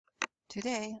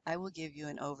Today, I will give you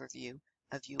an overview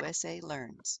of USA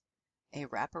Learns, a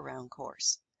wraparound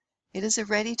course. It is a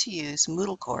ready-to-use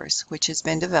Moodle course which has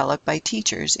been developed by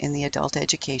teachers in the adult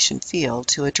education field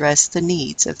to address the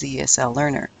needs of the ESL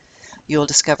learner. You will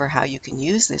discover how you can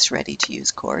use this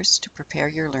ready-to-use course to prepare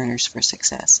your learners for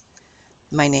success.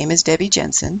 My name is Debbie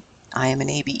Jensen. I am an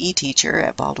ABE teacher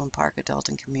at Baldwin Park Adult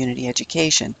and Community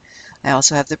Education. I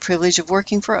also have the privilege of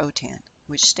working for OTAN,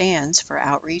 which stands for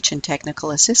Outreach and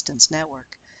Technical Assistance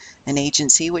Network, an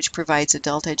agency which provides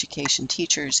adult education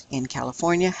teachers in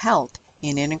California help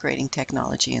in integrating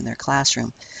technology in their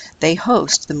classroom. They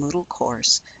host the Moodle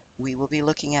course we will be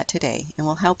looking at today and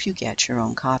will help you get your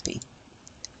own copy.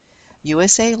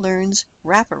 USA Learns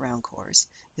Wraparound course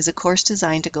is a course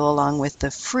designed to go along with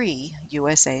the free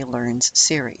USA Learns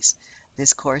series.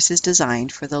 This course is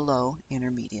designed for the low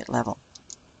intermediate level.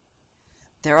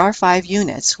 There are 5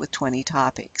 units with 20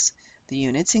 topics. The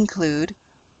units include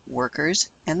workers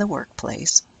and the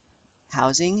workplace,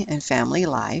 housing and family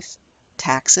life,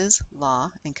 taxes,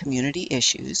 law and community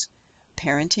issues,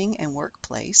 parenting and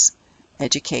workplace,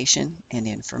 education and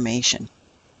information.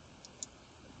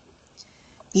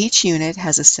 Each unit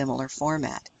has a similar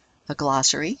format: a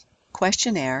glossary,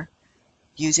 questionnaire,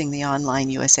 using the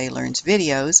online USA Learns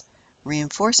videos,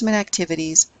 reinforcement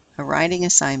activities, a writing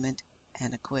assignment,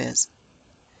 and a quiz.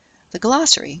 The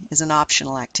glossary is an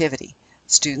optional activity.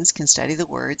 Students can study the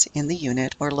words in the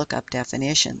unit or look up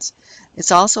definitions.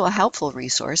 It's also a helpful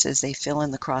resource as they fill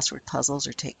in the crossword puzzles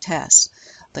or take tests.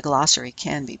 The glossary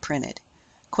can be printed.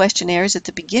 Questionnaires at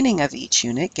the beginning of each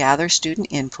unit gather student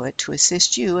input to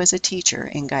assist you as a teacher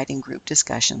in guiding group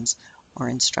discussions or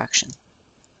instruction.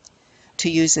 To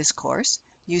use this course,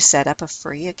 you set up a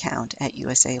free account at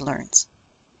USA Learns.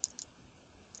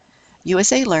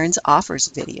 USA Learns offers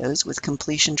videos with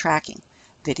completion tracking.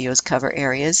 Videos cover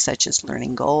areas such as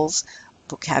learning goals,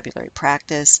 vocabulary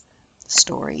practice,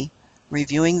 story,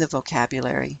 reviewing the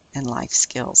vocabulary, and life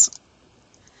skills.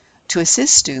 To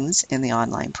assist students in the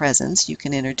online presence, you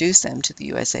can introduce them to the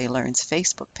USA Learns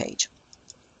Facebook page.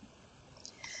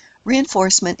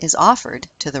 Reinforcement is offered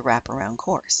to the wraparound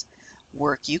course.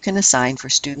 Work you can assign for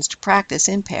students to practice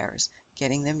in pairs,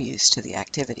 getting them used to the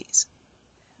activities.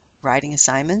 Writing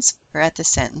assignments are at the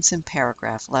sentence and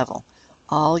paragraph level.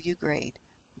 All you grade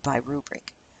by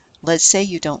rubric. Let's say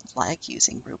you don't like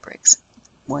using rubrics.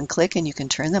 One click and you can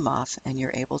turn them off and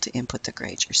you're able to input the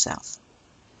grades yourself.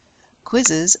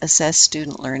 Quizzes assess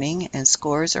student learning and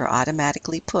scores are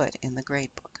automatically put in the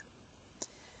gradebook.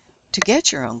 To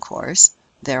get your own course,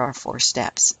 there are 4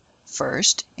 steps.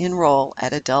 First, enroll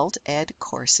at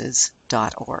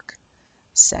adultedcourses.org.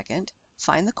 Second,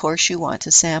 find the course you want to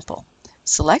sample.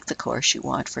 Select the course you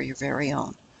want for your very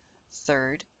own.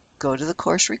 Third, go to the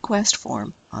course request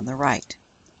form on the right.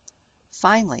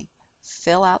 Finally,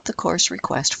 fill out the course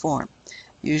request form.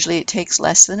 Usually it takes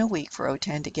less than a week for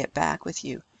OTAN to get back with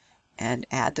you and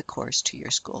add the course to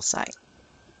your school site.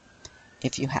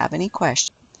 If you have any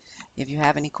questions,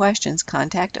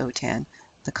 contact OTAN.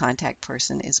 The contact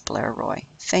person is Blair Roy.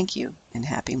 Thank you and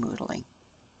happy Moodling.